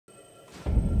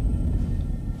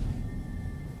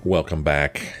Welcome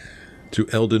back to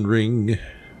Elden Ring.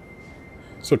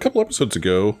 So a couple episodes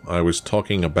ago, I was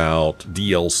talking about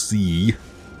DLC.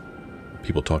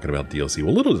 People talking about DLC.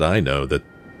 Well, little did I know that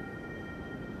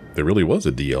there really was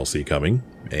a DLC coming.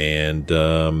 And,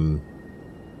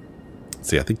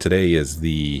 see, I think today is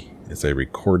as I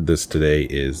record this today,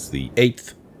 is the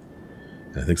 8th.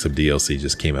 I think some DLC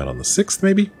just came out on the 6th,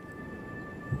 maybe?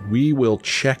 We will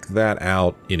check that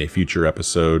out in a future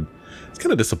episode. I was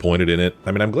kind of disappointed in it.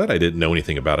 I mean, I'm glad I didn't know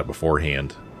anything about it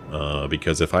beforehand.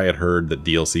 Because if I had heard that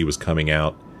DLC was coming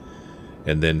out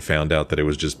and then found out that it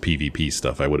was just PvP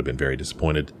stuff, I would have been very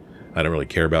disappointed. I don't really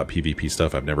care about PvP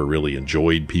stuff. I've never really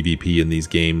enjoyed PvP in these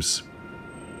games.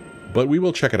 But we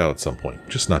will check it out at some point,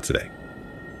 just not today.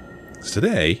 So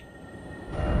today,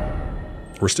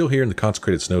 we're still here in the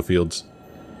consecrated snowfields,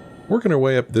 working our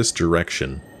way up this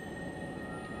direction.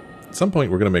 At some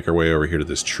point, we're going to make our way over here to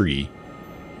this tree.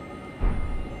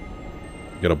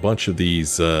 Got a bunch of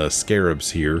these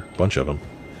scarabs here, a bunch of them.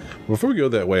 Before we go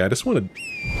that way, I just want to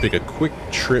make a quick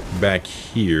trip back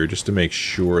here just to make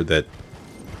sure that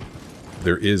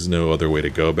there is no other way to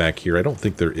go back here. I don't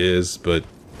think there is, but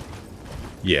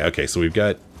yeah, okay, so we've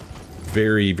got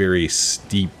very, very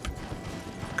steep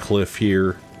cliff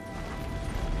here.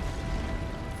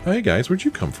 Oh, hey guys, where'd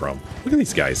you come from? Look at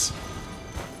these guys.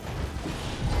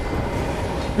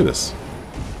 Look at this.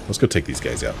 Let's go take these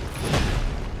guys out.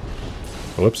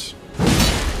 Whoops.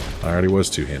 I already was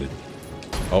two-handed.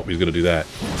 Oh, he's gonna do that.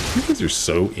 These guys are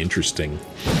so interesting.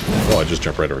 Oh, I just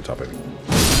jumped right over top of him.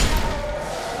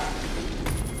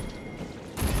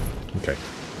 Okay.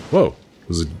 Whoa.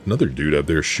 There's another dude up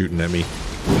there shooting at me.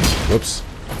 Whoops.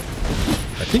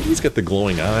 I think he's got the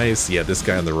glowing eyes. Yeah, this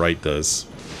guy on the right does.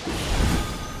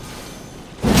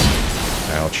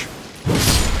 Ouch.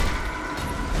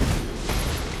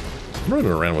 I'm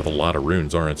running around with a lot of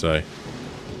runes, aren't I?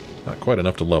 Not quite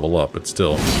enough to level up, but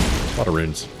still, a lot of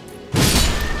runes.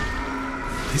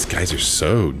 These guys are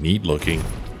so neat looking.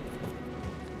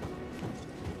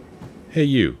 Hey,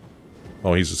 you.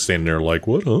 Oh, he's just standing there like,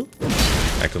 what, huh?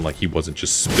 Acting like he wasn't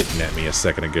just spitting at me a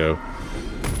second ago.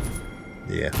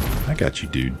 Yeah, I got you,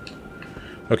 dude.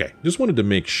 Okay, just wanted to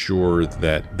make sure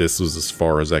that this was as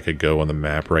far as I could go on the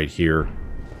map right here.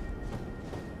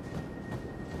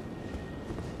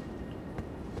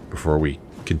 Before we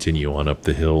continue on up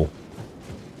the hill.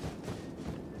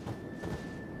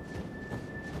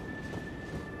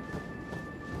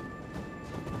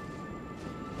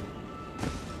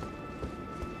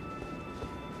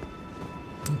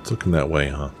 It's looking that way,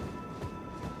 huh?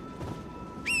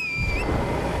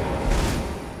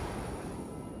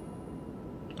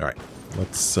 Alright,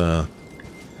 let's go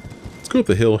up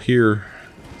the hill here,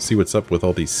 see what's up with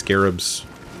all these scarabs.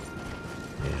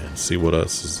 And see what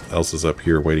else is up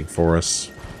here waiting for us.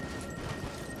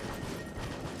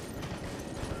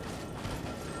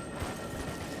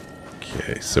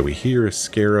 Okay, so we hear a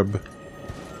scarab.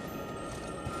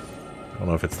 I don't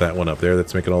know if it's that one up there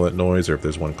that's making all that noise, or if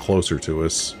there's one closer to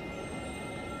us.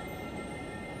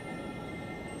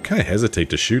 I kind of hesitate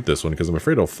to shoot this one, because I'm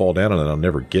afraid I'll fall down and I'll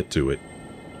never get to it.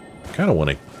 I kind of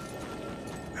want to...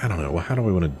 I don't know, how do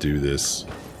I want to do this?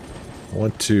 I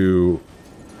want to...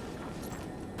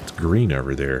 It's green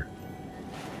over there.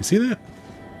 You see that?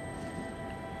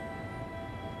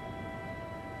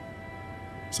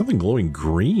 Something glowing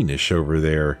greenish over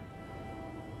there.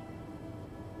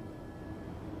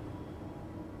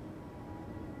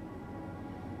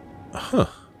 Huh.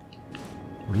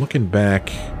 We're looking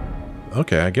back.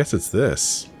 Okay, I guess it's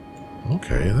this.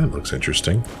 Okay, that looks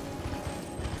interesting.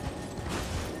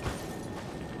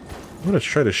 I'm gonna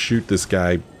try to shoot this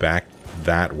guy back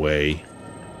that way.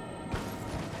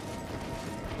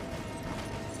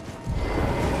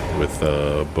 With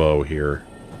a bow here.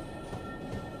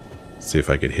 See if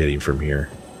I could hit him from here.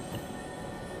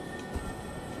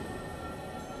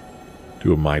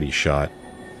 Do a mighty shot.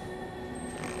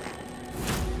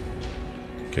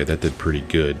 Okay, that did pretty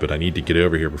good, but I need to get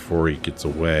over here before he gets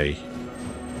away.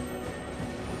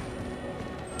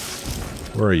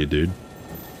 Where are you, dude?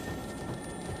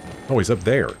 Oh, he's up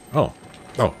there. Oh.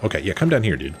 Oh, okay. Yeah, come down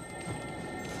here, dude.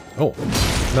 Oh.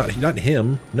 Not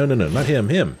him. No, not him.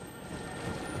 Him.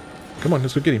 Come on,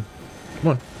 let's go get him. Come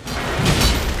on.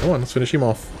 Come on, let's finish him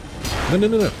off.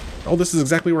 No. Oh, this is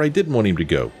exactly where I didn't want him to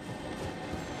go.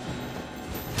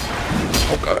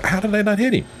 Oh, God, how did I not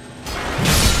hit him?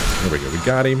 There we go. We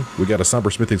got him. We got a Somber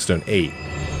Smithing Stone 8.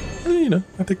 You know,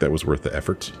 I think that was worth the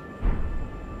effort.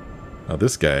 Now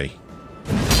this guy.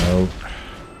 No.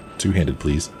 Two-handed,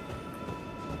 please.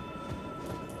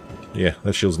 Yeah,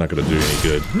 that shield's not going to do any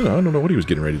good. No, I don't know what he was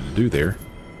getting ready to do there.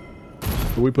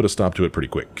 But we put a stop to it pretty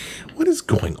quick. What is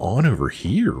going on over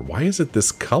here? Why is it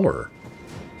this color?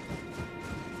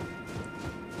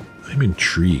 I'm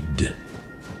intrigued.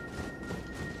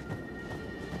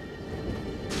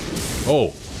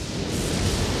 Oh.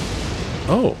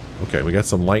 Oh, okay, we got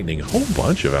some lightning. A whole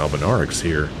bunch of albinarics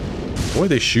here. Boy,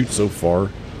 they shoot so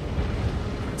far.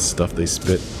 Stuff they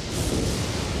spit.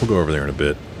 We'll go over there in a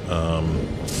bit.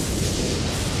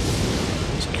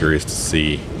 Just curious to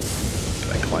see.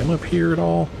 Can I climb up here at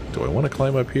all? Do I want to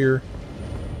climb up here?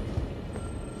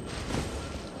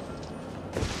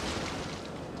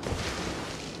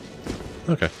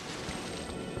 Okay.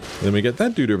 Then we get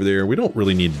that dude over there. We don't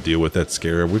really need to deal with that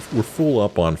scarab. We're full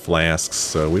up on flasks,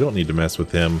 so we don't need to mess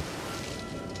with him.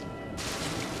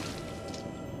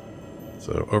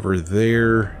 So over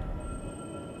there,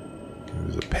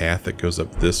 there's a path that goes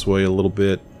up this way a little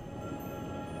bit.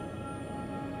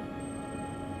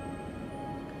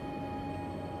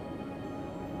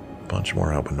 Bunch more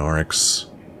albinarics.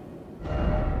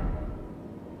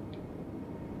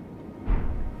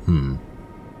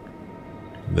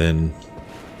 Then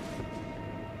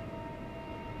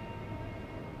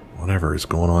whatever is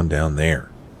going on down there.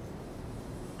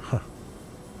 Huh.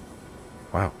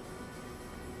 Wow.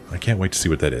 I can't wait to see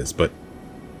what that is, but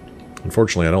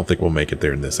unfortunately I don't think we'll make it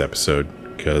there in this episode,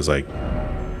 because I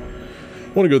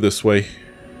want to go this way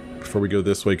before we go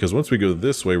this way, because once we go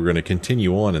this way we're going to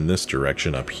continue on in this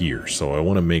direction up here. So I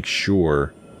want to make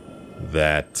sure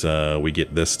that we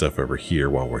get this stuff over here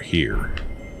while we're here.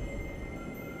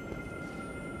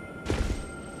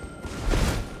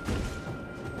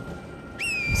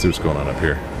 See what's going on up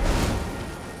here.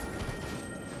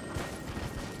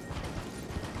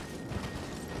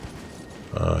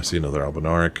 I see another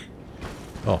albinaric.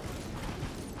 Oh.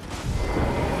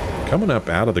 Coming up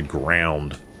out of the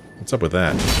ground. What's up with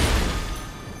that?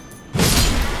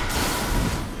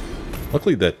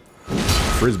 Luckily that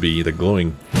frisbee, the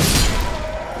glowing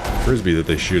frisbee that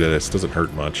they shoot at us, doesn't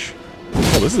hurt much.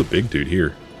 Oh, this is a big dude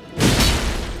here.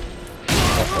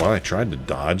 Oh, well, I tried to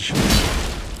dodge.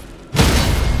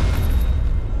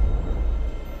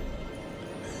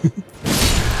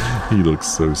 He looks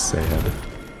so sad.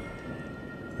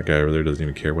 That guy over there doesn't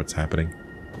even care what's happening.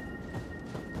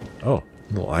 Oh,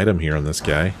 little item here on this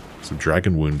guy. Some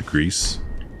dragon wound grease.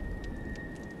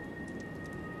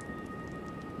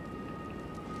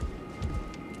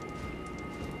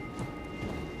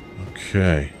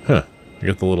 Okay. Huh. I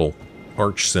got the little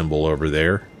arch symbol over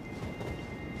there.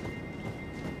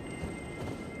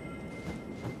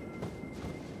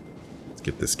 Let's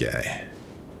get this guy.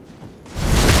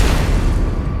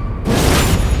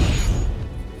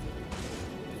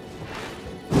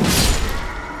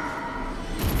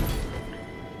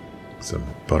 Some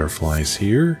butterflies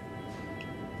here.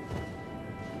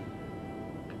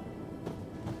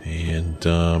 And,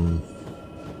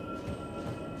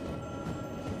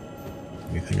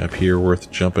 anything up here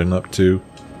worth jumping up to?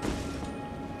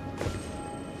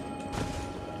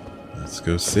 Let's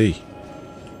go see.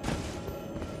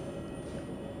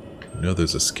 I know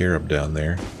there's a scarab down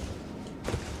there.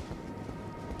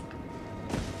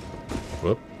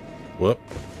 Whoop. Whoop.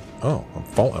 Oh,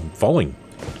 I'm falling.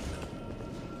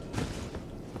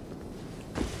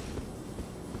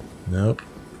 Nope.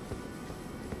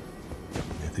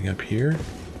 Anything up here?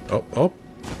 Oh, oh.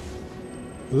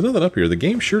 There's nothing up here. The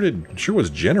game sure was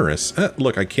generous.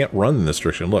 Look, I can't run in this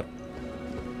direction. Look.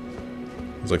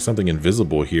 There's like something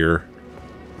invisible here.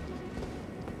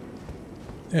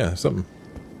 Yeah, something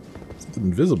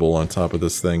invisible on top of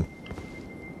this thing.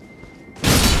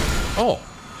 Oh!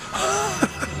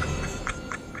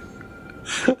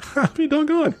 I'll be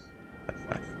doggone.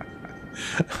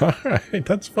 Alright,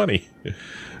 that's funny.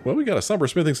 Well, we got a Somber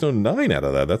Smithing Stone 9 out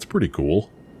of that. That's pretty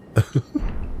cool.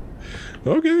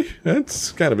 Okay,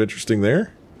 that's kind of interesting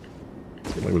there.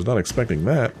 Certainly was not expecting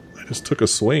that. I just took a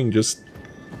swing just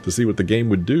to see what the game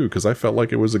would do, because I felt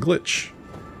like it was a glitch.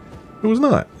 It was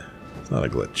not. It's not a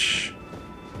glitch.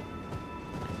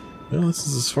 Well, this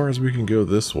is as far as we can go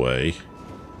this way.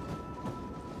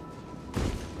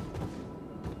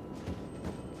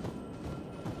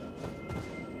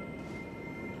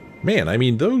 Man, I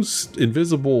mean, those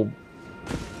invisible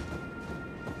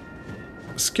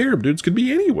scarab dudes could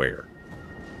be anywhere.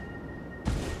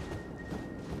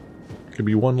 Could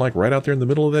be one, like, right out there in the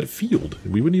middle of that field,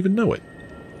 and we wouldn't even know it.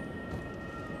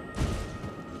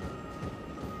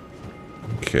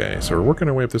 Okay, so we're working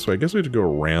our way up this way. I guess we have to go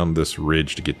around this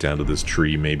ridge to get down to this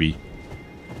tree, maybe.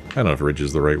 I don't know if ridge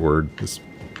is the right word. This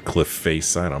cliff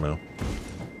face, I don't know.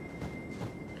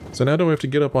 So now do I have to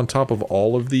get up on top of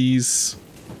all of these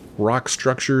rock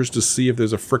structures to see if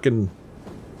there's a frickin'...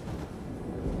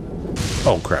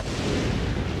 Oh, crap.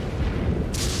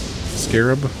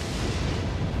 scarab?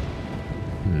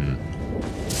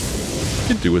 I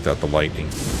could do without the lightning.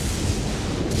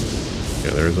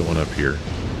 Yeah, there's one up here.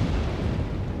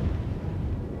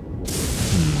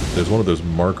 There's one of those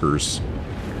markers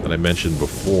that I mentioned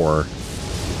before a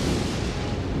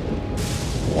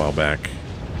while back.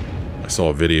 I saw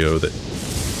a video that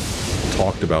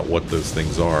talked about what those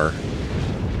things are.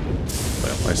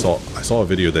 Well, I saw a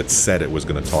video that said it was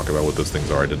going to talk about what those things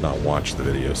are. I did not watch the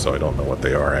video, so I don't know what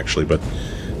they are actually, but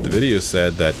the video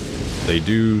said that they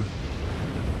do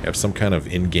have some kind of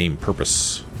in-game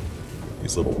purpose.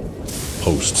 These little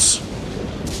posts.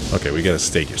 Okay, we got a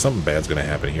stake here. Something bad's going to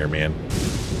happen here, man.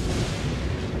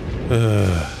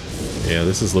 Yeah,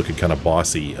 this is looking kind of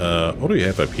bossy. What do we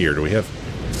have up here? Do we have...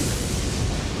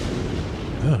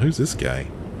 Oh, who's this guy?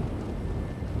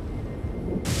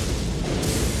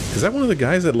 Is that one of the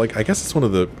guys that, like, I guess it's one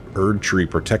of the Erdtree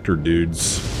protector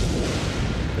dudes.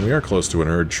 And we are close to an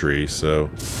Erdtree, so...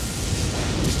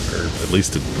 Or at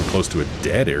least we're close to a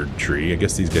dead Erdtree. I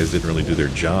guess these guys didn't really do their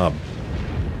job.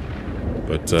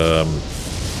 But,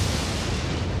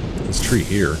 this tree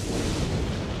here...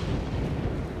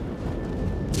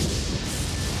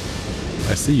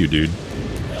 I see you, dude.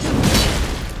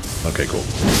 Okay, cool.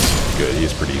 Good,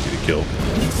 he's pretty easy to kill.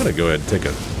 I'm gonna go ahead and take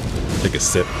a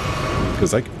sip.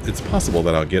 Because it's possible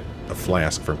that I'll get a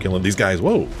flask from killing these guys.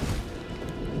 Whoa!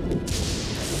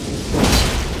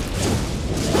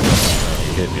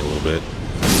 He hit me a little bit.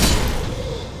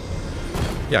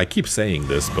 Yeah, I keep saying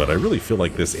this, but I really feel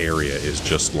like this area is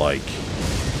just like...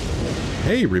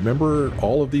 Hey, remember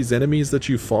all of these enemies that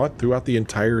you fought throughout the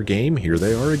entire game? Here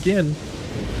they are again.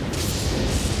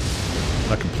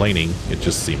 Not complaining, it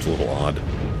just seems a little odd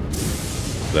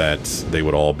that they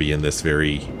would all be in this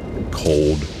very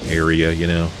cold area, you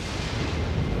know?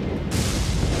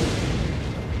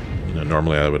 You know,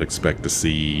 normally I would expect to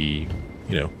see,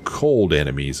 you know, cold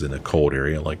enemies in a cold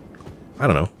area, like, I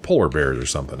don't know, polar bears or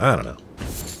something, I don't know.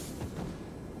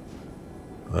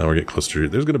 We're getting closer to...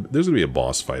 There's gonna be a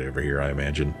boss fight over here, I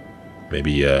imagine.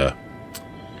 Maybe,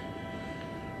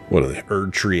 what are they,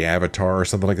 Erdtree Avatar or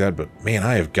something like that? But man,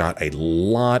 I have got a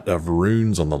lot of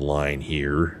runes on the line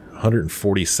here.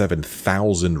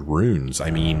 147,000 runes.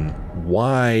 I mean,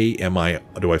 why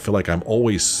do I feel like I'm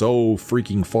always so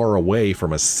freaking far away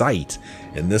from a site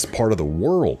in this part of the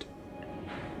world?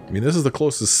 I mean, this is the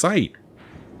closest site.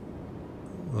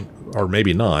 Or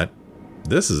maybe not.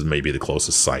 This is maybe the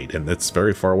closest site, and it's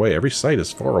very far away. Every site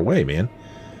is far away, man.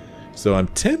 So I'm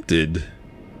tempted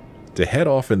to head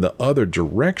off in the other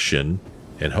direction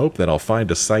and hope that I'll find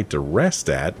a site to rest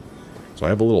at, so I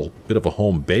have a little bit of a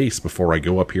home base before I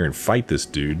go up here and fight this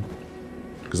dude.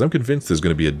 Because I'm convinced there's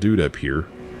going to be a dude up here,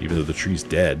 even though the tree's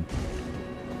dead.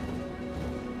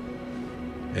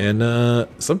 And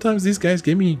sometimes these guys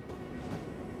give me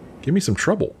some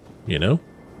trouble, you know?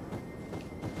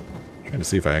 Trying to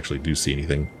see if I actually do see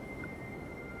anything.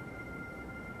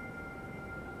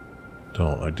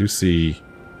 I do see...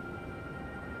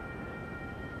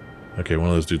 Okay, one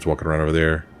of those dudes walking around over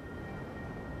there.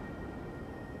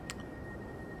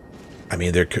 I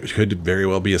mean, there could very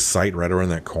well be a site right around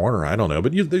that corner. I don't know.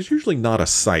 But there's usually not a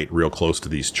site real close to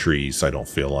these trees, I don't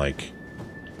feel like.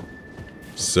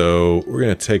 So we're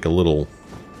going to take a little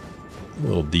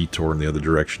detour in the other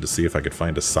direction to see if I could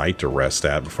find a site to rest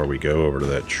at before we go over to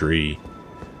that tree.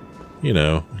 You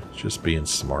know, just being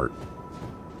smart.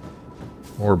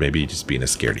 Or maybe just being a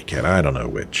scaredy cat. I don't know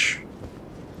which.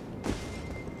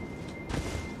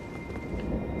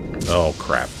 Oh,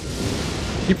 crap.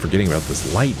 I keep forgetting about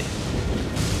this lightning.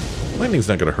 Lightning's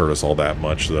not going to hurt us all that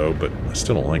much, though, but I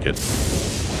still don't like it.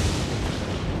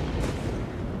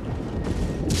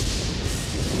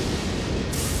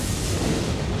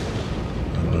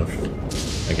 I don't know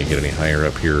if I can get any higher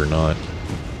up here or not.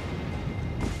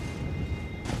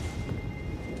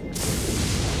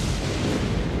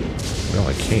 Well,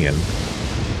 I can.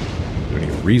 There's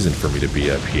any reason for me to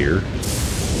be up here.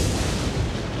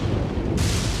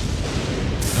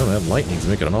 Oh, that lightning's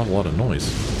making an awful lot of noise.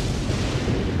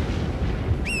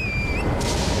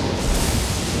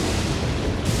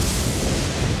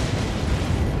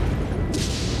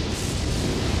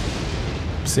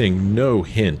 I'm seeing no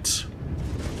hint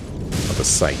of a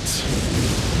site.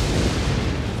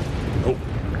 Oh,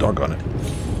 doggone it.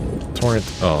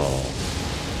 Torrent. Oh.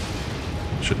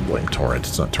 Shouldn't blame Torrent.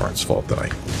 It's not Torrent's fault that I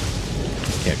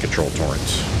can't control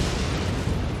Torrent.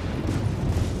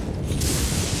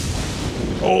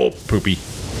 Oh, poopy.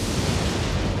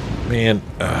 Man,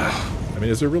 I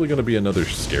mean, is there really going to be another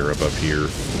scarab up here?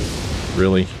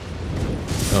 Really?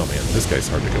 Oh man, this guy's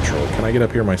hard to control. Can I get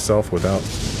up here myself without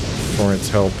Torrent's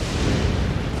help?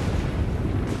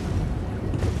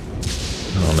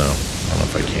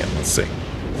 Let's see.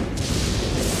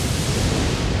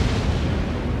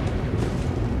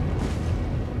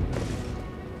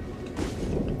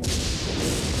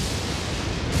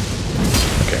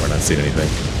 Okay, we're not seeing anything.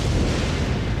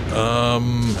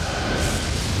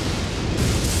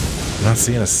 Not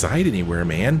seeing a sight anywhere,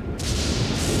 man.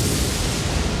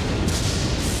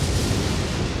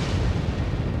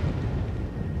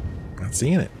 Not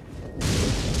seeing it.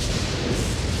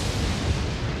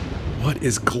 What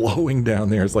is glowing down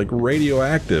there? It's like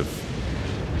radioactive.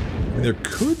 I mean, there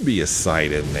could be a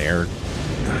sight in there.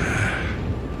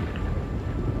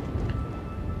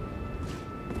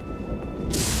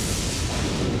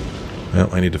 Well,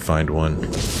 I need to find one.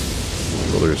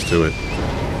 Well, there's to it.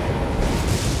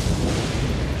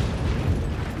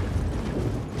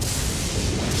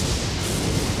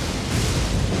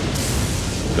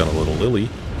 Got a little lily.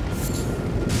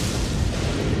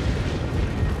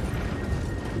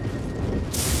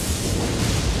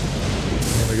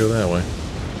 I'm gonna go that way.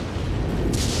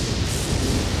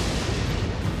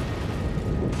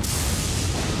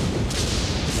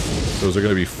 So is there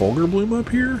gonna be Fulgur Bloom up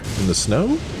here in the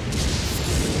snow?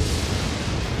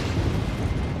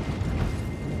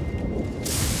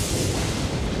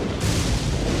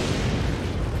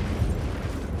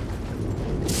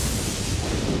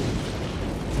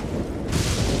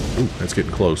 Ooh, that's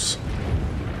getting close.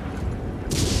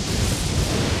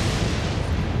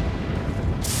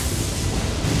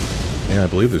 Yeah, I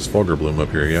believe there's Fulgur Bloom up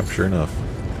here. Yep, sure enough.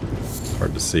 It's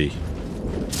hard to see.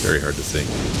 Very hard to see.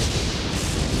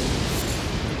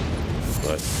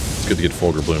 But it's good to get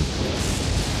Fulgur Bloom.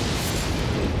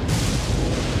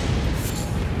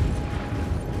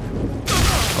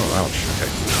 Oh, ouch. Okay.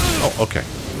 Oh, okay.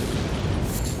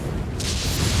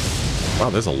 Wow,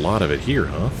 there's a lot of it here,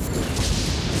 huh?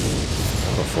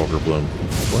 Fulgur Bloom.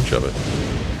 A bunch of it.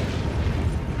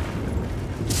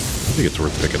 I think it's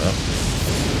worth picking up.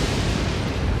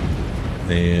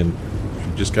 And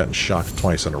we've just gotten shocked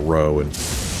twice in a row, and you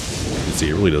can see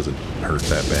it really doesn't hurt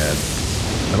that bad.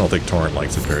 I don't think Torrent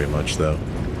likes it very much, though.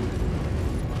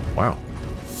 Wow.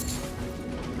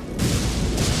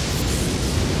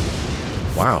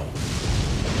 Wow.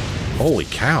 Holy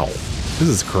cow. This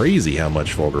is crazy how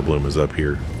much Fulgur Bloom is up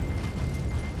here.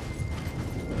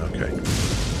 Okay.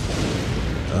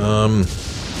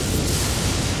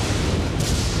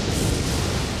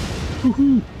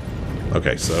 Woohoo.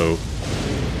 Okay, so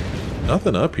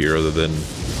nothing up here other than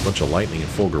a bunch of lightning and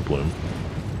Fulgur Bloom.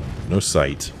 No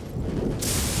sight.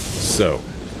 So,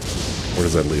 where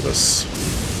does that leave us?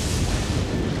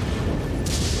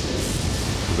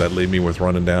 Does that leave me with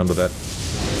running down to that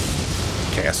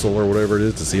castle or whatever it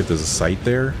is to see if there's a sight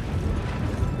there?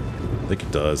 I think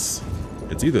it does.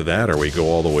 It's either that or we go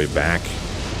all the way back.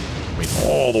 I mean,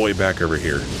 all the way back over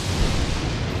here.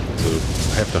 So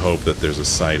I have to hope that there's a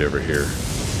site over here.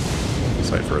 A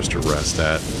site for us to rest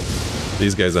at.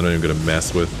 These guys I'm not even going to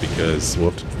mess with because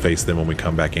we'll have to face them when we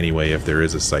come back anyway if there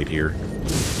is a site here.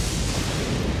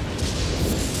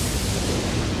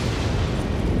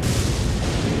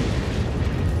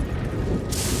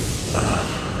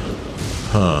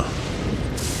 Huh.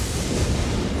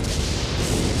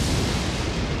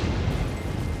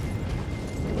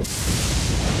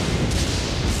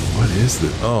 What is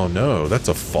this? Oh no, that's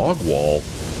a fog wall.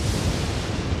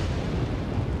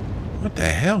 What the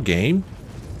hell, game?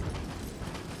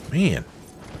 Man.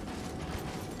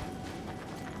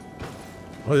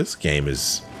 Oh, this game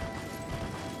is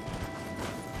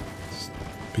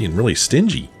being really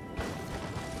stingy.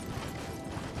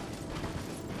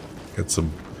 Got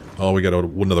some... Oh, we got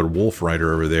another wolf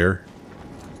rider over there.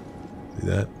 See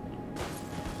that?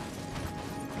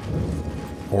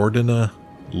 Ordina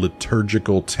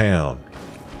Liturgical Town.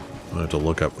 I'm gonna have to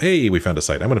look up... Hey, we found a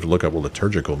site. I'm gonna have to look up what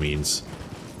liturgical means.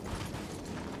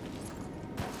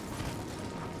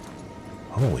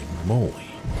 Holy moly.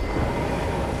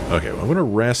 Okay, well, I'm gonna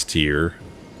rest here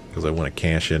because I want to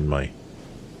cash in my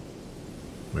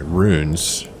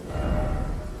runes.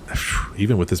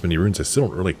 Even with this many runes, I still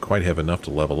don't really quite have enough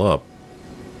to level up.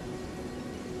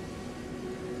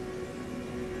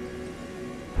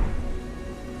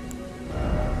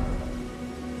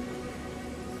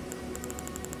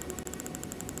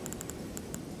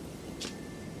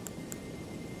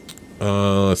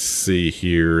 Let's see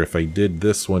here. If I did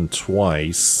this one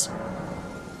twice...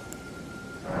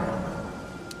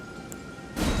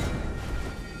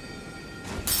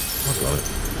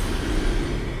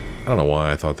 I don't know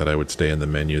why I thought that I would stay in the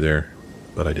menu there,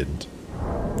 but I didn't.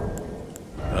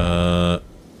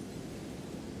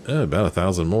 About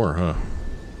 1,000 more, huh?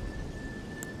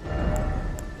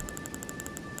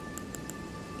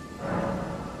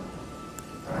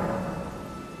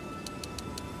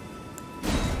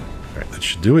 That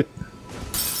should do it.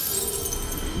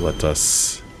 Let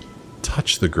us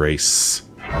touch the grace.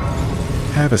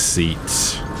 Have a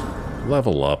seat.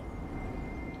 Level up.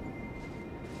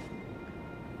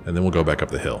 And then we'll go back up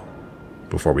the hill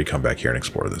before we come back here and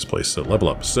explore this place. So level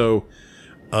up. So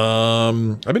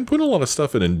I've been putting a lot of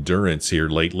stuff in endurance here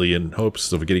lately in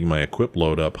hopes of getting my equip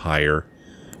load up higher.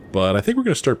 But I think we're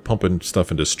going to start pumping stuff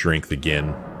into strength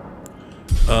again.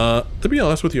 To be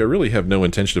honest with you, I really have no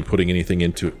intention of putting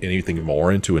anything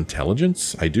more into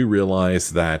intelligence. I do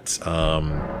realize that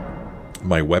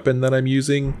my weapon that I'm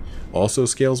using also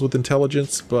scales with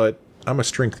intelligence, but I'm a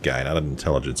strength guy, not an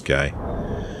intelligence guy.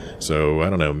 So I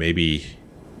don't know, maybe,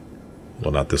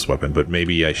 well, not this weapon, but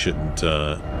maybe I shouldn't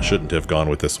have gone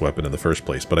with this weapon in the first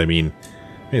place. But I mean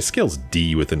it scales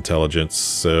D with intelligence,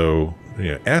 so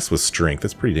you know, S with strength.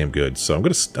 That's pretty damn good. So I'm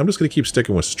just gonna keep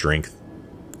sticking with strength.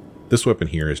 This weapon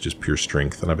here is just pure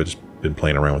strength, and I've just been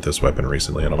playing around with this weapon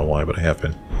recently. I don't know why, but I have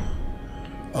been.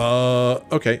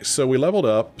 Okay, so we leveled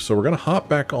up, so we're gonna hop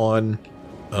back on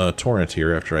Torrent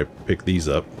here after I pick these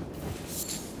up.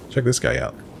 Check this guy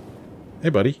out. Hey,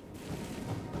 buddy.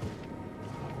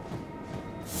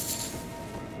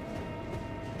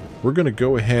 We're gonna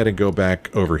go ahead and go back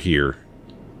over here.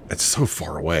 It's so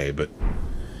far away, but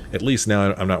at least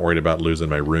now I'm not worried about losing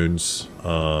my runes.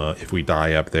 If we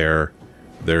die up there,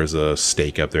 there's a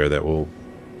stake up there that we'll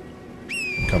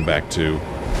come back to.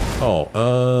 Oh,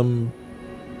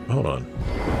 hold on.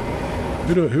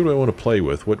 Who do I want to play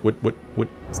with? Who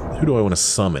do I want to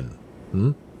summon?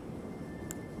 Hmm?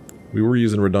 We were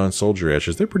using Radon Soldier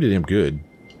Ashes. They're pretty damn good.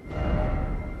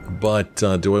 But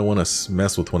do I want to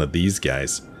mess with one of these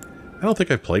guys? I don't think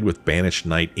I've played with Banished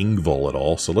Knight Ingval at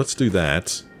all, so let's do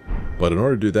that. But in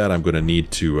order to do that, I'm going to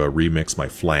need to remix my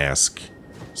flask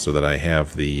so that I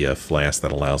have the flask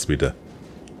that allows me to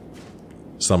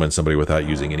summon somebody without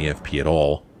using any FP at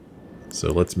all.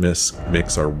 So let's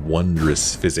mix our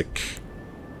Wondrous Physic.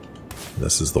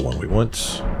 This is the one we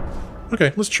want.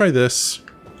 Okay, let's try this.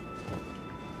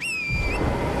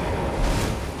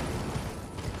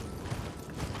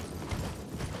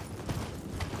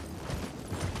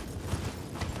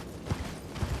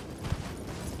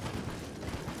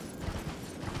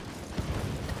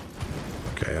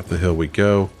 Okay, up the hill we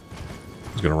go.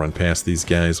 I'm just gonna run past these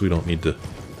guys. We don't need to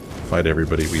fight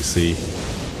everybody we see.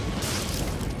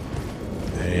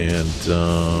 And,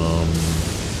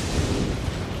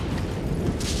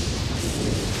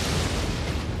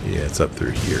 yeah, it's up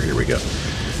through here. Here we go.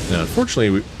 Now,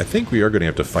 unfortunately, I think we are going to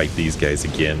have to fight these guys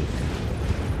again.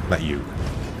 Not you.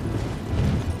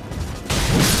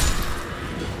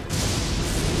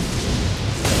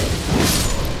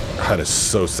 That is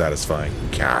so satisfying.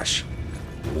 Gosh.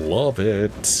 Love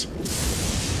it.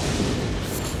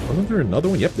 Wasn't there another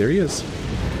one? Yep, there he is.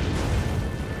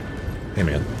 Hey,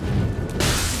 man.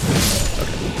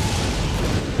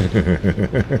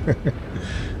 Okay.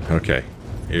 Okay,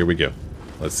 here we go.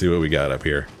 Let's see what we got up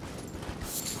here.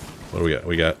 What do we got?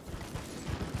 We got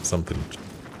something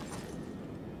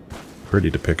pretty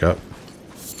to pick up.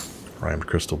 Primed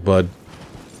Crystal Bud.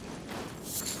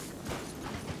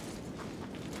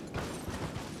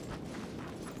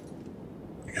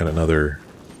 Got another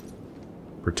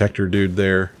protector dude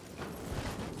there.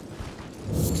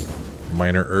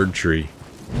 Minor Erdtree.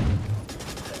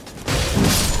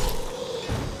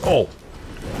 Oh!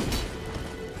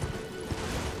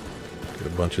 Got a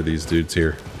bunch of these dudes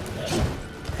here.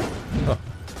 Oh,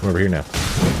 come over here now.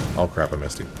 Oh crap, I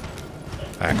missed him.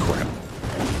 Ah crap.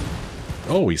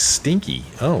 Oh, he's stinky.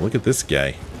 Oh, look at this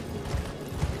guy.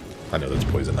 I know that's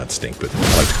poison, not stink, but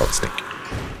I like to call it stink.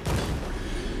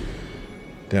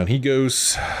 Down he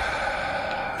goes.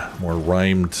 More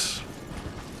rhymed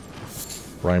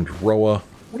Roa.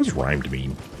 What does rhymed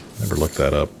mean? Never looked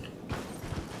that up.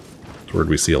 It's a word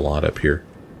we see a lot up here.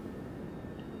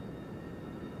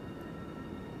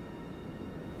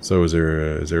 So is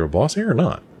there a boss here or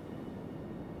not?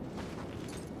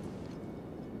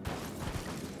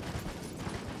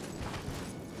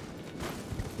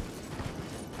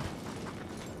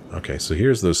 Okay, so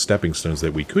here's those stepping stones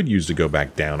that we could use to go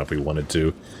back down if we wanted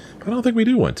to. But I don't think we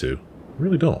do want to. I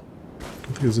really don't. I don't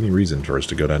think there's any reason for us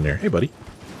to go down there. Hey, buddy.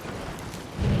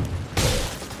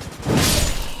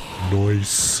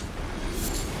 Nice.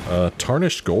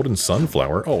 Tarnished Golden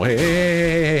Sunflower. Oh, hey,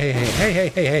 hey, hey, hey, hey, hey, hey,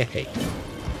 hey, hey, hey.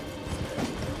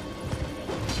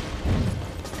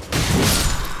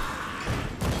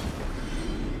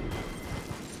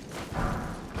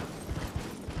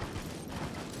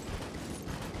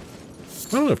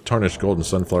 I don't know if Tarnished Golden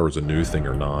Sunflower is a new thing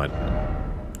or not.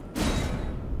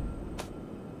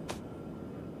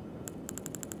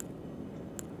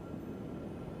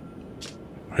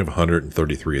 I have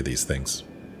 133 of these things.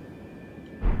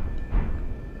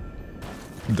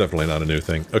 Definitely not a new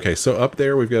thing. Okay, so up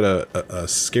there we've got a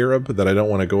scarab that I don't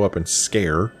want to go up and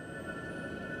scare.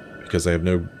 Because I have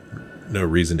no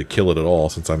reason to kill it at all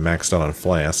since I'm maxed out on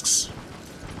flasks.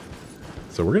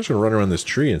 So we're just going to run around this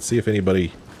tree and see if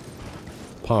anybody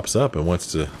pops up and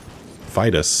wants to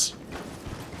fight us.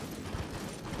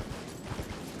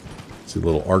 See, the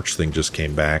little arch thing just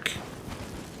came back.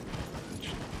 Which,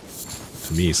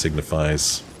 to me,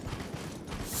 signifies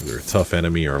either a tough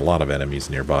enemy or a lot of enemies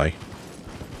nearby.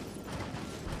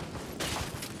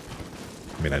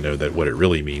 I mean, I know that what it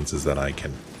really means is that I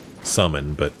can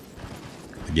summon, but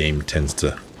the game tends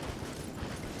to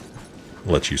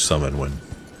let you summon when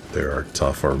there are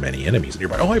tough or many enemies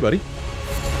nearby. Oh, hi, buddy.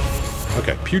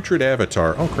 Okay, Putrid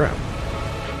Avatar. Oh, crap.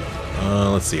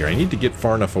 Let's see here. I need to get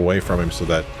far enough away from him so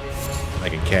that I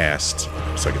can cast,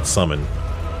 so I can summon.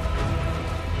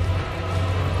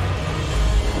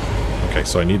 Okay,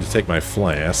 so I need to take my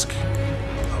flask,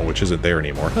 which isn't there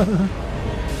anymore.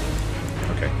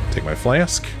 Okay, take my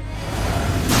flask.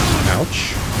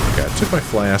 Ouch. Okay, I took my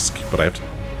flask, but I have to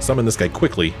summon this guy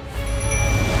quickly.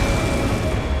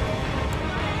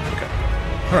 Okay.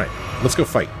 Alright, let's go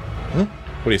fight.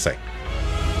 What do you say?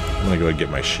 I'm gonna go ahead and get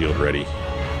my shield ready.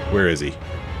 Where is he?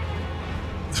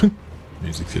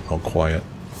 Music's getting all quiet.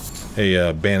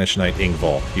 Hey, Banished Knight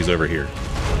Ingval. He's over here.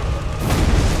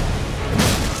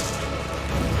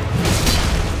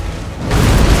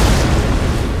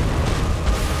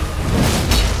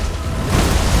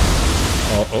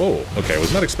 Oh, okay, I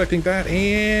was not expecting that,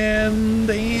 and...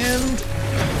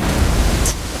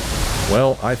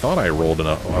 Well, I thought I rolled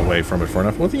away from it far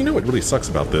enough. Well, you know what really sucks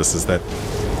about this is that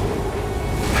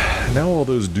now all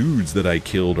those dudes that I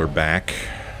killed are back.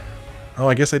 Oh,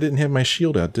 I guess I didn't have my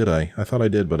shield out, did I? I thought I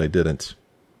did, but I didn't.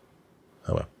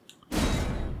 Oh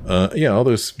well. Yeah, all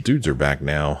those dudes are back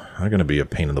now. They're gonna be a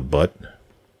pain in the butt.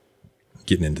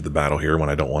 Getting into the battle here when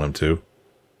I don't want them to.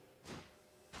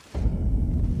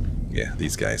 Yeah,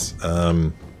 these guys.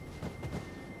 Oh,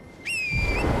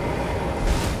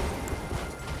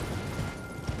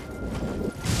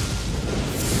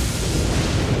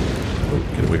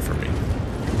 get away from me.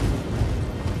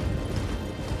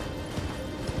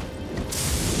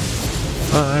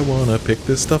 I wanna pick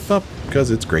this stuff up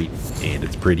because it's great and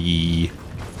it's pretty.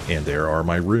 And there are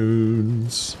my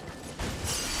runes.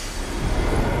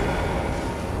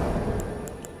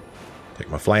 Take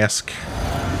my flask.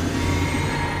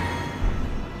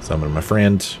 Summon my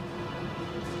friend.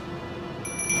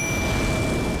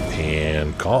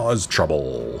 And cause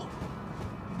trouble.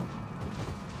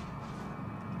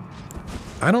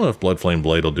 I don't know if Bloodflame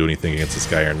Blade will do anything against this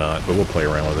guy or not, but we'll play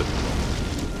around with it.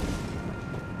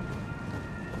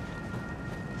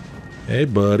 Hey,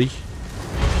 buddy.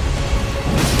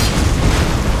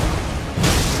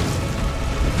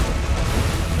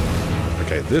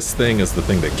 Okay, this thing is the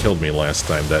thing that killed me last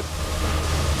time, that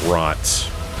rot.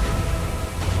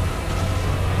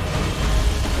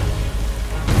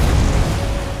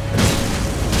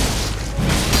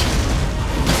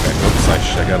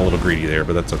 I got a little greedy there,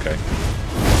 but that's okay.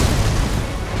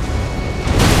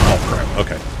 Oh, crap.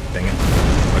 Okay. Dang it.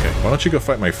 Okay, why don't you go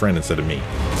fight my friend instead of me?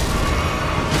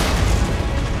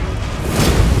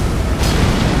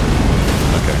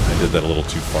 Okay, I did that a little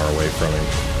too far away from him.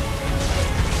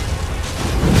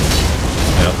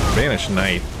 Now, Banished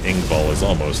Knight Ingval is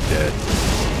almost dead.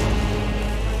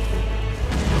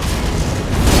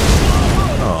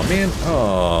 Oh, man.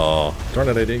 Oh, darn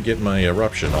it, I didn't get my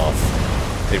eruption off.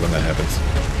 I hate when that happens.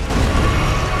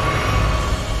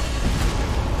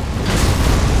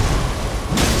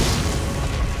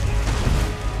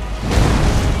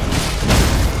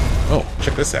 Oh,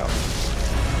 check this out.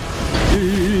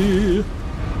 Wish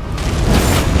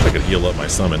I could heal up my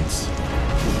summons.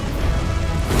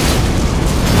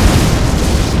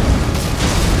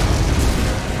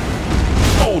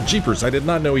 Oh, jeepers, I did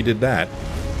not know he did that.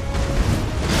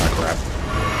 Ah, crap.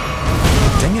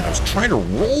 Dang it, I was trying to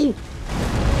roll.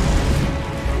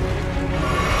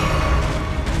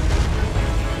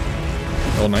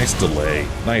 Oh, nice delay.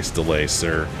 Nice delay,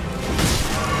 sir.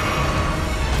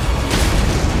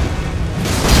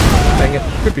 Dang it.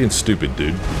 Quit being stupid,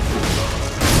 dude.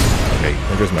 Okay,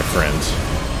 there goes my friend.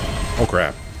 Oh,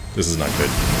 crap. This is not good.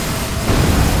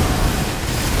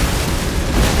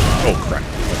 Oh, crap.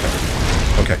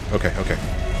 Okay.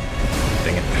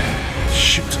 Dang it.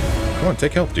 Shoot. Come on,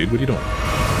 take health, dude. What are you doing?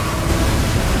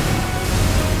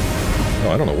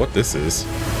 Oh, I don't know what this is.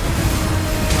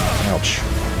 Ouch.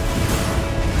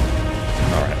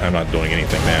 Alright, I'm not doing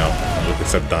anything now,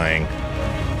 except dying.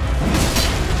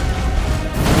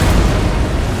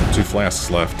 2 flasks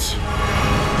left.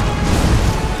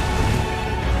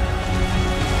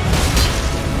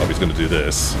 going to do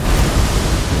this. I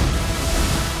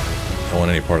don't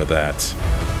want any part of that.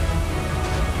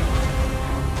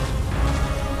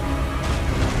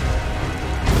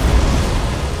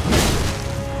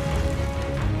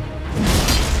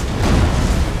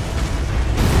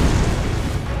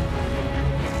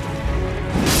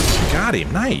 Got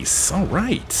him. Nice. All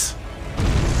right.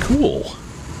 Cool.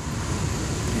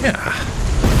 Yeah.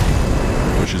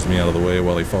 Pushes me out of the way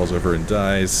while he falls over and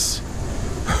dies.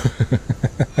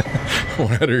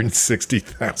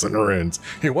 160,000 runes.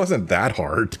 It wasn't that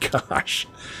hard. Gosh.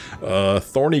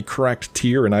 Thorny Cracked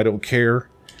Tear, and I don't care.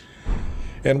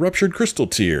 And Ruptured Crystal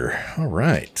Tear. All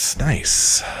right.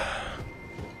 Nice.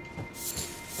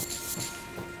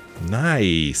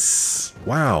 Nice.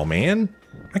 Wow, man.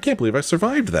 I can't believe I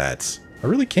survived that. I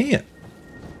really can't.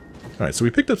 Alright, so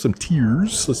we picked up some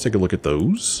tears. Let's take a look at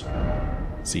those.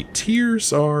 Let's see,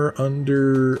 tears are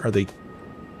under... Are they...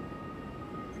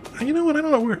 You know what? I don't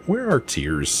know. Where are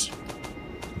tears?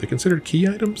 Are they considered key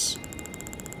items?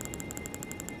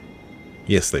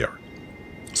 Yes, they are.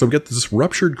 So we got this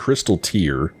Ruptured Crystal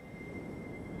Tear.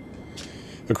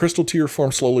 A crystal tear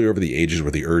forms slowly over the ages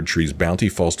where the Erdtree's bounty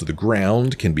falls to the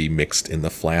ground, can be mixed in the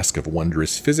flask of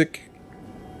wondrous physic,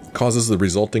 causes the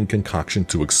resulting concoction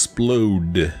to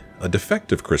explode. A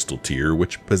defective crystal tear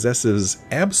which possesses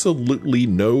absolutely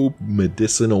no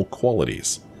medicinal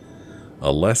qualities.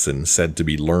 A lesson said to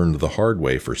be learned the hard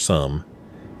way for some.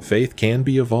 Faith can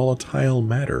be a volatile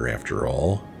matter after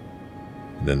all.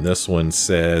 And then this one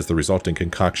says the resulting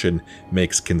concoction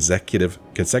makes consecutive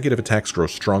attacks grow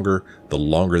stronger the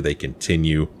longer they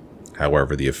continue.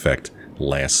 However, the effect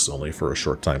lasts only for a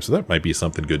short time. So that might be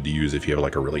something good to use if you have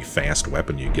like a really fast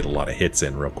weapon. You get a lot of hits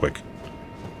in real quick.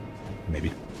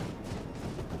 Maybe.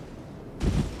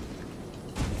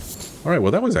 Alright,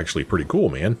 well that was actually pretty cool,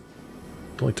 man.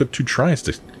 It only took 2 tries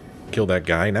to kill that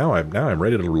guy. Now I'm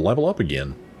ready to level up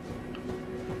again.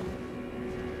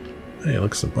 Hey,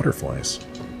 look, some butterflies.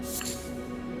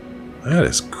 That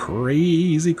is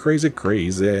crazy, crazy,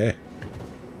 crazy.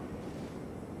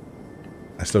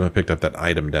 I still haven't picked up that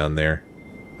item down there.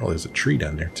 Oh, there's a tree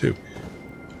down there, too.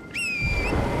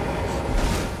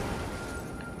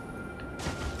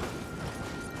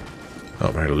 Oh,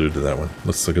 I might allude to that one.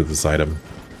 Let's look at this item.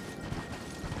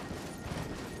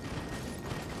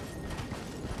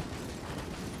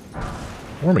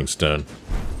 Warming stone.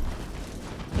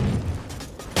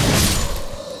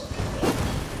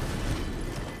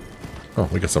 Oh,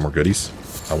 we got some more goodies.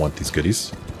 I want these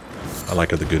goodies. I like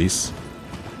the goodies.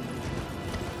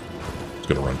 Just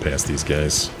gonna run past these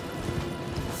guys.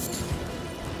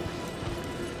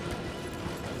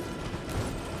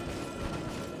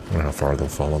 I don't know how far they'll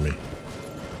follow me.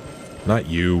 Not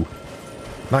you.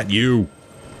 Not you!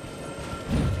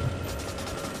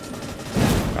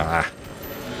 Ah.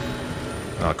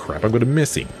 Oh crap, I'm gonna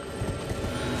miss him.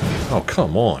 Oh,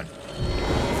 come on.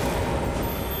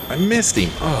 I missed him.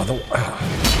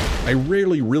 I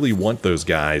rarely really want those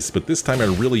guys, but this time I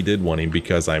really did want him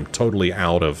because I'm totally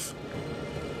out of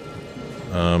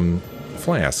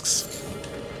flasks.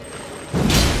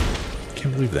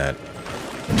 Can't believe that.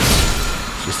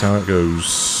 It's just how it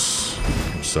goes.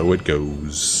 So it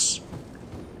goes.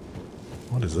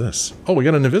 What is this? Oh, we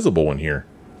got an invisible one here.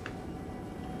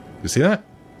 You see that?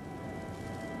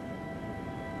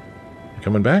 You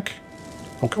coming back?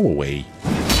 Oh, go away.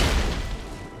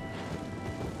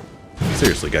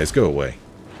 Seriously, guys, go away.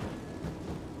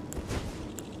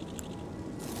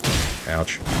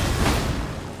 Ouch.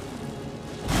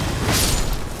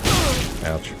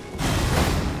 Ouch.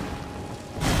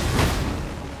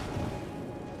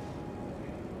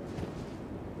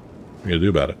 What are you gonna do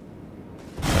about it?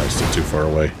 I'm still too far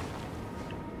away.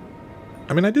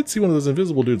 I mean, I did see one of those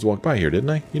invisible dudes walk by here, didn't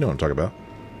I? You know what I'm talking about.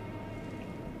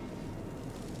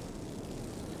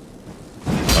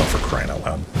 Oh, for crying out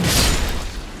loud.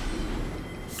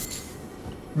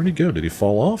 Where'd he go? Did he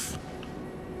fall off?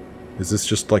 Is this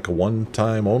just like a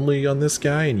one-time only on this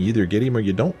guy and you either get him or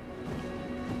you don't?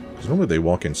 Because normally they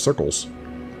walk in circles.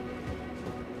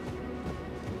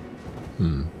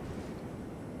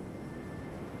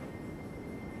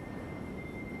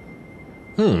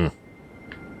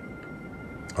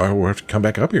 Oh, we'll have to come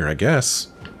back up here, I guess.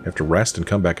 Have to rest and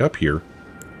come back up here.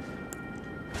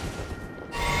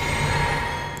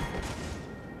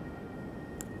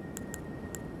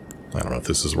 I don't know if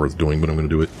this is worth doing, but I'm going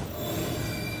to do it.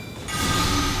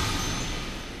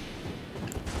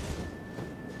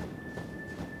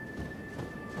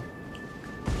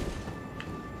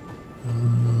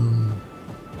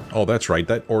 Oh, that's right.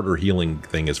 That order healing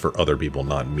thing is for other people,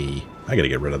 not me. I gotta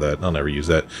get rid of that. I'll never use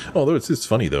that. Although it's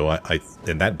funny, though.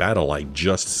 In that battle, I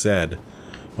just said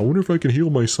I wonder if I can heal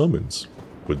my summons.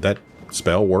 Would that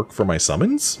spell work for my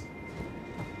summons?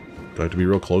 Do I have to be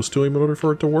real close to him in order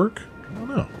for it to work? I don't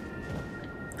know.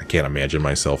 I can't imagine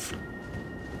myself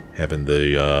having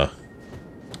the,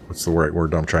 what's the right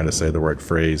word I'm trying to say, the right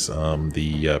phrase?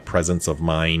 The presence of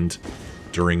mind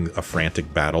during a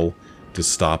frantic battle to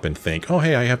stop and think, oh,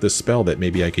 hey, I have this spell that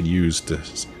maybe I could use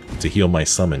to heal my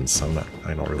summons.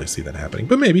 I don't really see that happening,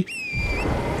 but maybe.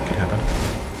 It could happen.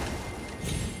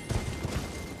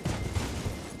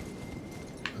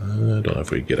 I don't know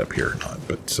if we can get up here or not,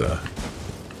 but...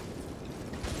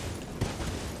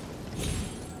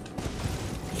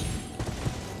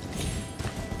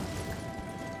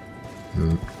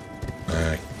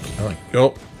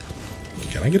 oh,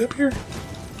 can I get up here?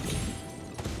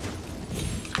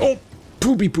 Oh,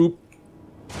 poopy poop.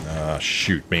 Ah,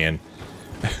 shoot, man.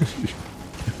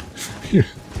 You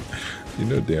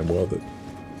know damn well that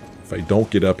if I don't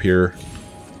get up here,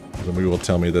 somebody will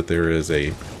tell me that there is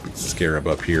a scarab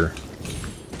up here.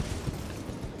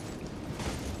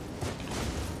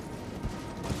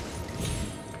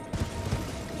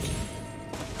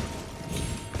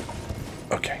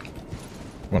 Okay.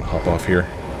 I'm gonna hop off here.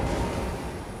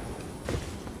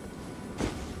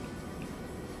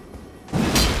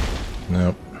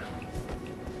 Nope.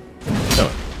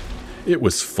 No. It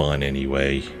was fun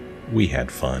anyway. We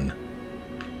had fun.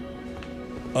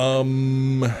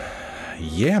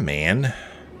 Yeah, man. I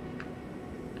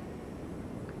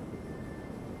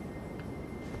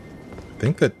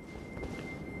think that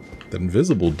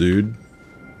invisible dude,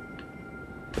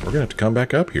 we're gonna have to come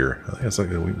back up here. I think it's like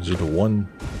just a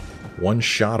one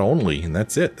shot only, and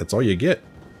that's it. That's all you get.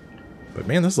 But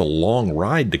man, this is a long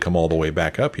ride to come all the way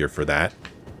back up here for that.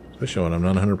 Especially when I'm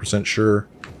not 100% sure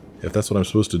if that's what I'm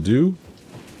supposed to do,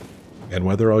 and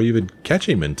whether I'll even catch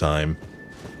him in time.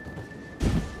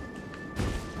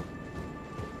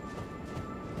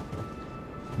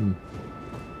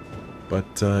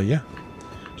 But, yeah.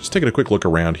 Just taking a quick look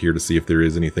around here to see if there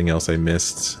is anything else I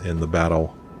missed in the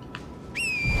battle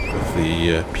with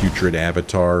the Putrid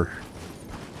Avatar.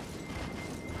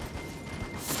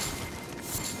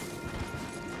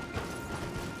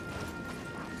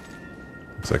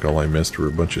 Looks like all I missed were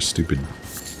a bunch of stupid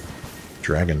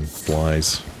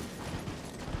dragonflies.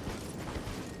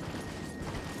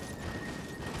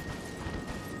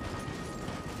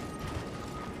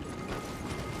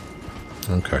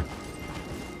 Okay.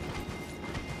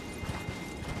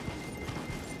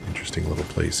 Interesting little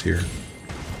place here.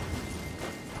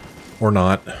 Or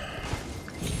not.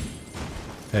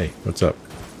 Hey, what's up?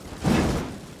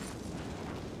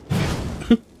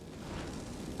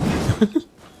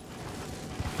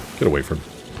 Get away from me.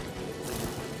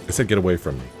 I said get away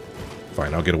from me.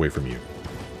 Fine, I'll get away from you.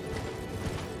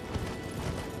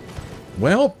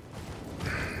 Well.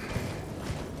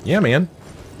 Yeah, man.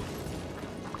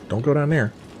 Don't go down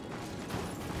there.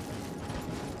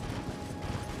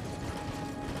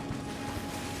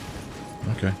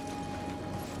 Okay.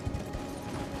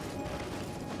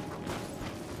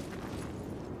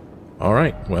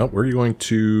 Alright, well, we're going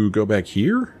to go back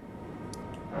here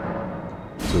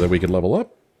so that we can level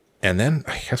up. And then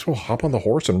I guess we'll hop on the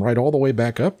horse and ride all the way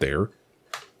back up there.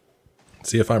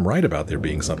 See if I'm right about there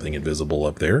being something invisible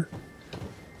up there.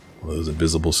 One of those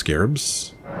invisible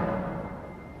scarabs.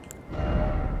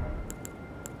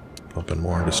 Pumping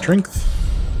more into strength.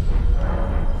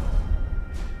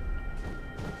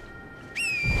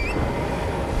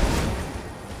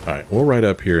 Alright, we'll ride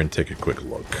up here and take a quick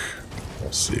look.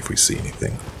 We'll see if we see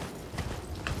anything.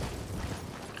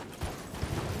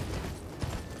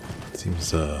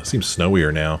 Seems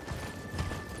snowier now.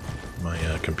 My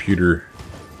computer,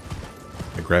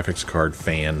 the graphics card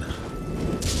fan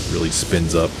really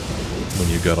spins up when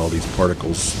you've got all these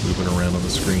particles moving around on the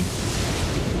screen.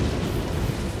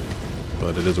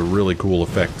 But it is a really cool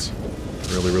effect.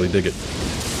 Really, really dig it.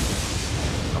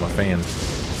 I'm a fan.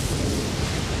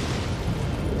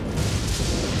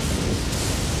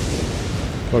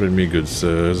 Pardon me, good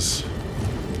sirs.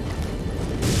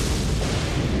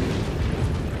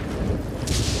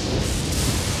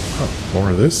 Oh, more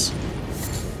of this?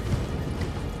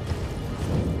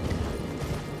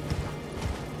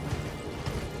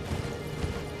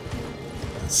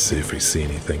 Let's see if we see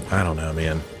anything. I don't know,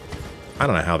 man. I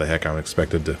don't know how the heck I'm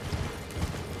expected to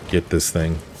get this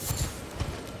thing.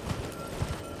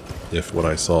 If what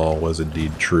I saw was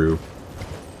indeed true.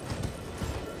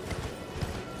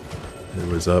 It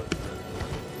was up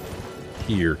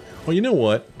here. Well, you know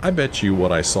what? I bet you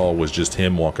what I saw was just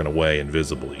him walking away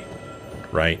invisibly.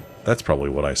 Right? That's probably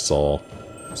what I saw.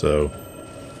 So,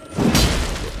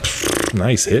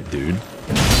 nice hit, dude.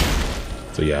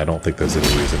 So yeah, I don't think there's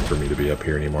any reason for me to be up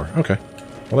here anymore. Okay.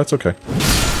 Well, that's okay.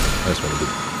 I just wanted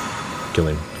to kill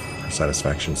him for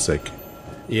satisfaction's sake.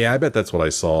 Yeah, I bet that's what I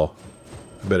saw.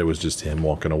 I bet it was just him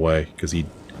walking away, because he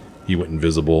went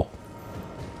invisible.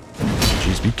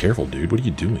 Jeez, be careful, dude. What are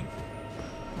you doing?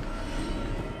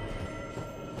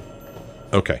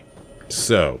 Okay,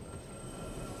 so...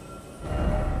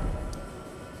 I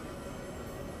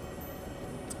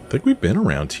think we've been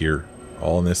around here,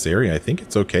 all in this area. I think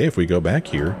it's okay if we go back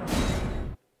here.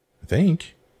 I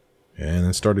think. And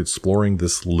then start exploring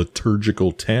this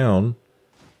Liturgical Town.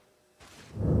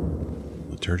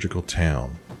 Liturgical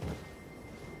Town.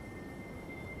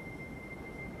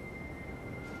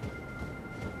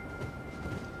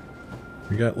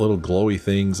 We got little glowy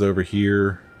things over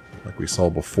here, like we saw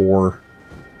before.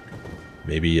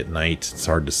 Maybe at night it's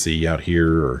hard to see out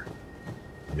here, or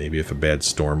maybe if a bad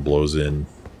storm blows in,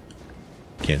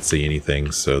 can't see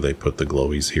anything, so they put the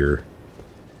glowies here.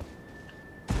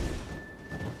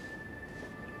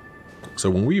 So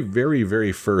when we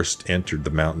very first entered the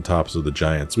mountaintops of the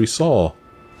giants, we saw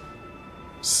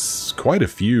quite a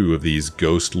few of these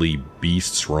ghostly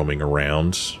beasts roaming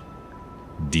around.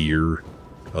 Deer,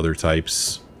 other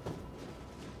types.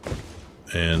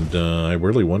 And I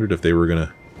really wondered if they were going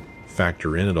to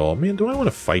factor in at all. Man, do I want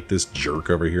to fight this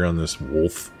jerk over here on this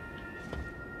wolf?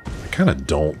 I kind of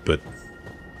don't, but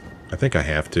I think I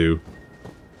have to.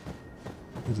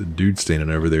 There's a dude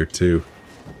standing over there, too.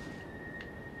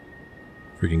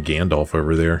 Freaking Gandalf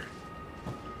over there.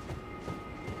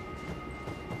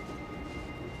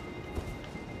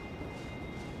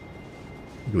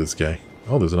 Look at this guy.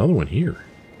 Oh, there's another one here.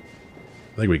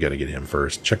 I think we gotta get him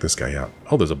first. Check this guy out.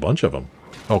 Oh, there's a bunch of them.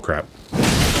 Oh, crap.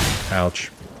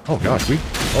 Ouch. Oh, gosh.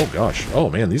 Oh, gosh.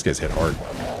 Oh, man, these guys hit hard.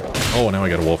 Oh, now I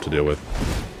got a wolf to deal with.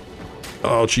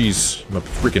 Oh, jeez. I'm a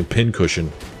freaking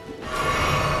pincushion.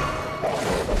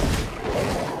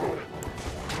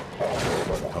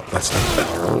 Oh, that's not bad.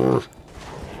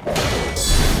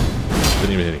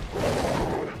 Didn't even hit him.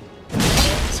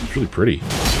 This is really pretty.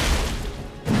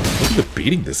 Look at the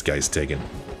beating this guy's taking.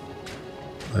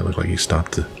 That looked like he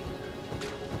stopped to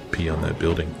pee on that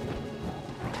building.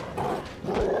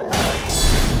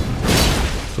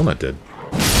 Still not dead.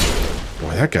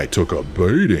 Boy, that guy took a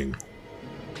beating.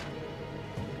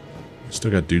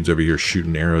 Still got dudes over here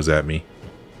shooting arrows at me.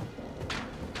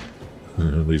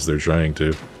 At least they're trying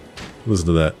to. Listen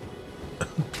to that.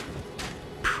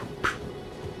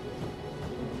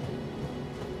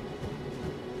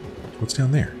 What's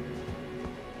down there?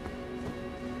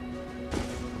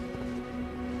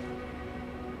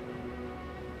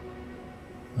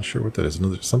 Not sure what that is.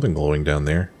 There's something glowing down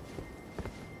there.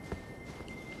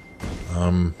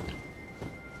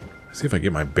 See if I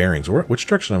get my bearings. Which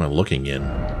direction am I looking in?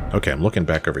 Okay, I'm looking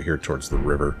back over here towards the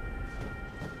river.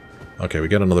 Okay, we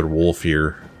got another wolf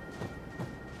here.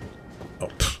 Oh,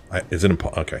 is it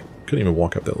impossible? Okay, couldn't even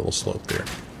walk up that little slope there.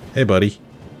 Hey, buddy.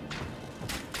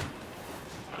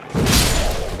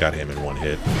 Got him in one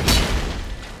hit.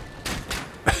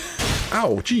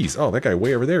 Ow, jeez. Oh, that guy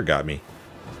way over there got me.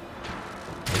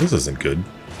 This isn't good.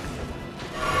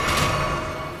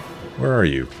 Where are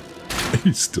you?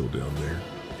 He's still down there.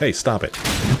 Hey, stop it.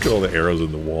 Look at all the arrows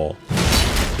in the wall.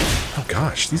 Oh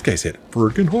gosh, these guys hit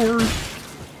freaking hard.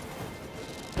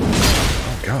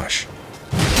 Oh gosh.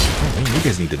 Oh man, you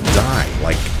guys need to die,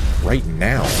 like, right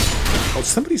now. Oh,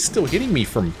 somebody's still hitting me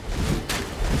from...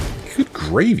 Good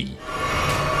gravy.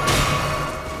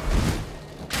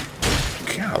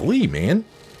 Golly, man.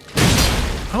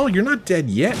 Oh, you're not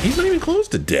dead yet? He's not even close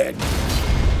to dead.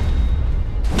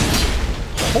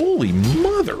 Holy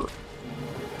mother.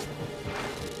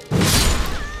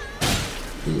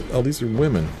 Oh, these are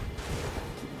women.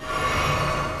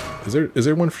 Is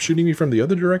there one shooting me from the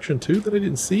other direction too that I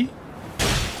didn't see?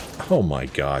 Oh my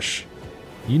gosh.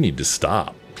 You need to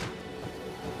stop.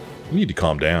 You need to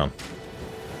calm down.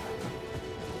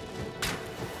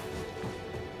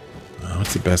 Oh,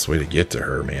 what's the best way to get to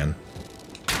her, man?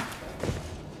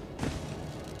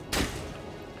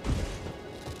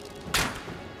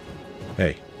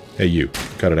 Hey. Hey, you.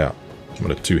 Cut it out. I'm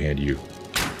gonna two-hand you.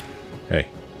 Hey.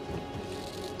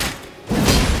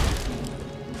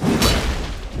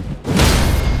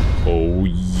 Oh,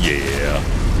 yeah.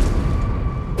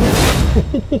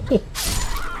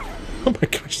 Oh my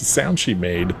gosh, the sound she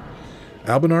made.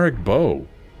 Albinaric bow.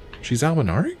 She's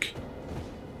Albinaric?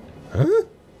 Huh?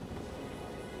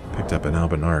 Picked up an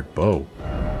Albinaric bow.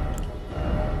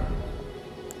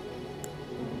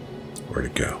 Where'd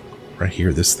it go? Right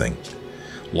here, this thing.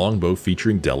 Longbow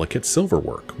featuring delicate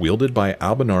silverwork, wielded by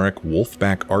Albinaric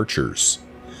wolfback archers.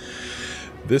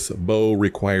 This bow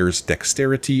requires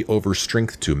dexterity over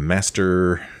strength to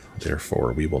master,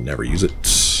 therefore we will never use it.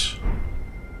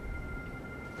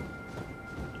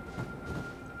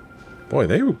 Boy,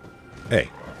 hey.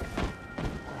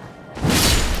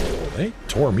 They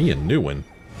tore me a new one.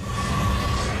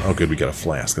 Oh, good, we got a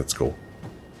flask. That's cool.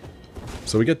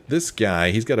 So we got this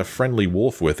guy. He's got a friendly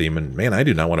wolf with him, and man, I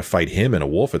do not want to fight him and a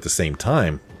wolf at the same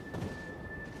time.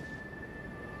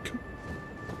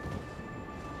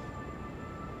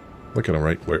 Look at him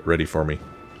right ready for me.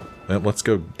 Well, let's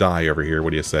go die over here. What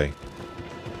do you say?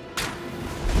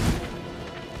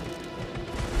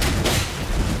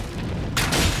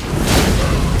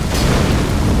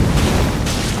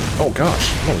 Oh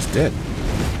gosh, I'm almost dead.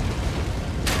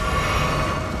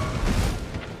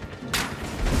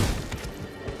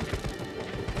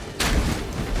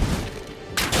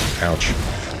 Ouch.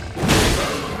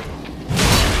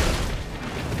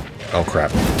 Oh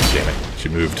crap. Damn it. She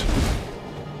moved.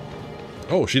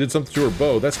 Oh, she did something to her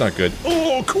bow. That's not good.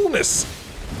 Oh, coolness!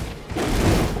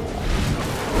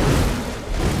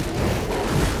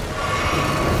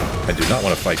 I do not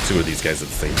want to fight two of these guys at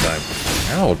the same time.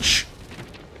 Ouch!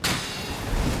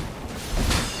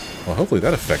 Well, hopefully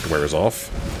that effect wears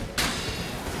off.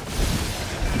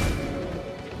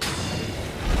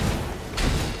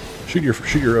 Shoot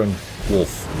your own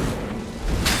wolf.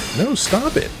 No,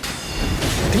 stop it!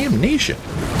 Damnation!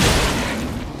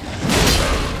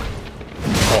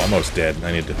 Oh, I'm almost dead.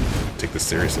 I need to take this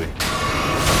seriously.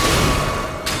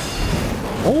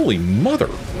 Holy mother!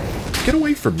 Get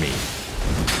away from me!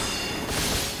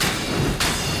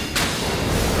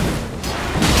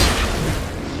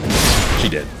 She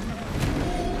did.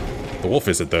 The wolf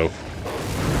isn't, though.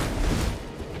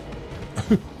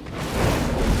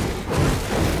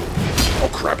 Oh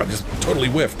crap, I just totally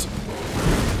whiffed.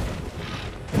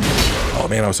 Oh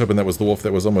man, I was hoping that was the wolf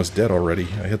that was almost dead already.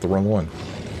 I hit the wrong one.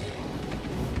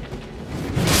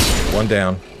 One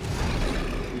down.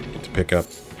 Get to pick up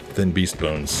thin beast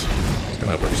bones. It's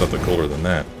gonna have something cooler than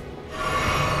that.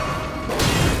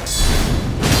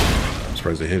 I'm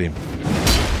surprised I hit him.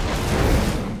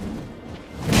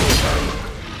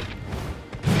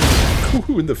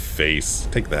 Ooh, in the face.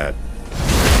 Take that.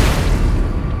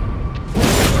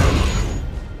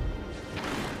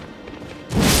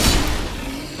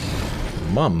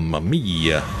 Mamma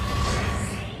mia.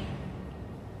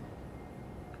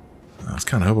 I was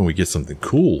kind of hoping we'd get something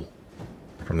cool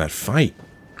from that fight.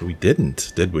 But we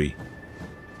didn't, did we?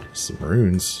 Some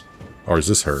runes. Or is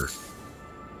this her?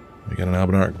 We got an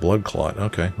albinaric blood clot.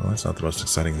 Okay, well that's not the most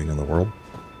exciting thing in the world.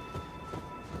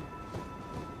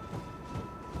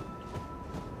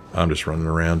 I'm just running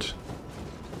around.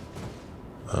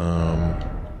 I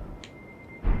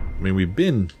mean, we've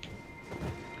been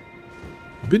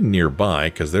nearby,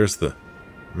 because there's the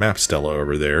map stela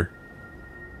over there.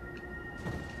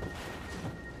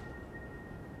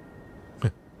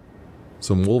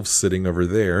 Some wolves sitting over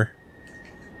there.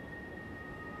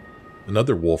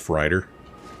 Another wolf rider.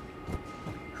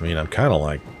 I mean, I'm kind of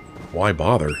like, why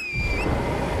bother?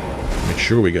 Make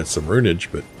sure we got some runage,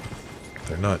 but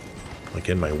they're not like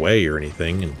in my way or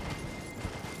anything. And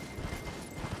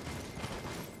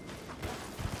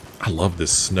I love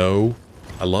this snow.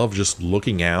 I love just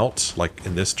looking out like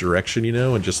in this direction, you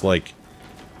know, and just like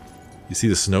you see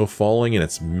the snow falling and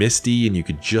it's misty and you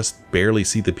could just barely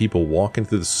see the people walking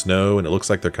through the snow, and it looks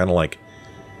like they're kind of like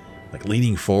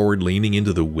leaning forward, leaning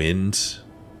into the wind.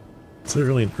 It's a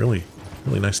really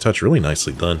nice touch, really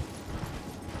nicely done.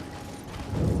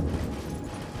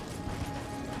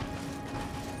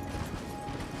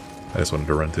 I just wanted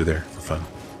to run through there for fun.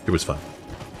 It was fun.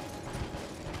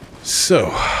 So,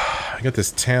 I got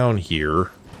this town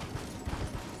here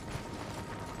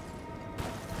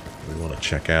we want to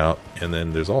check out. And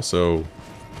then there's also,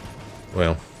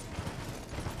 well,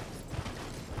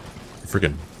 a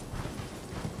freaking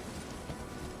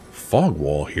fog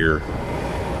wall here.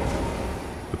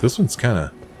 But this one's kind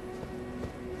of...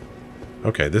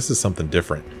 Okay, this is something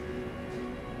different.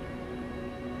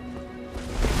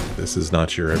 This is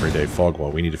not your everyday fog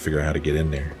wall. We need to figure out how to get in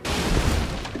there.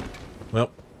 Well,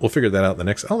 we'll figure that out in the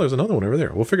next... Oh, there's another one over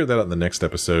there. We'll figure that out in the next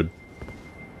episode.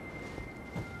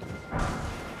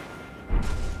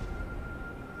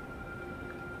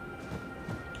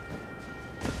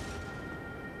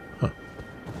 Huh.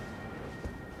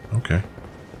 Okay.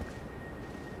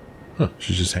 Huh,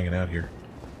 she's just hanging out here.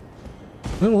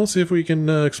 Well, we'll see if we can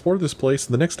explore this place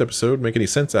in the next episode, make any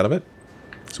sense out of it.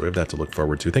 So we have that to look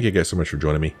forward to. Thank you guys so much for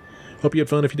joining me. Hope you had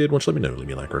fun. If you did, why don't you let me know. Leave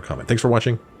me a like or a comment. Thanks for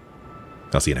watching.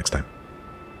 I'll see you next time.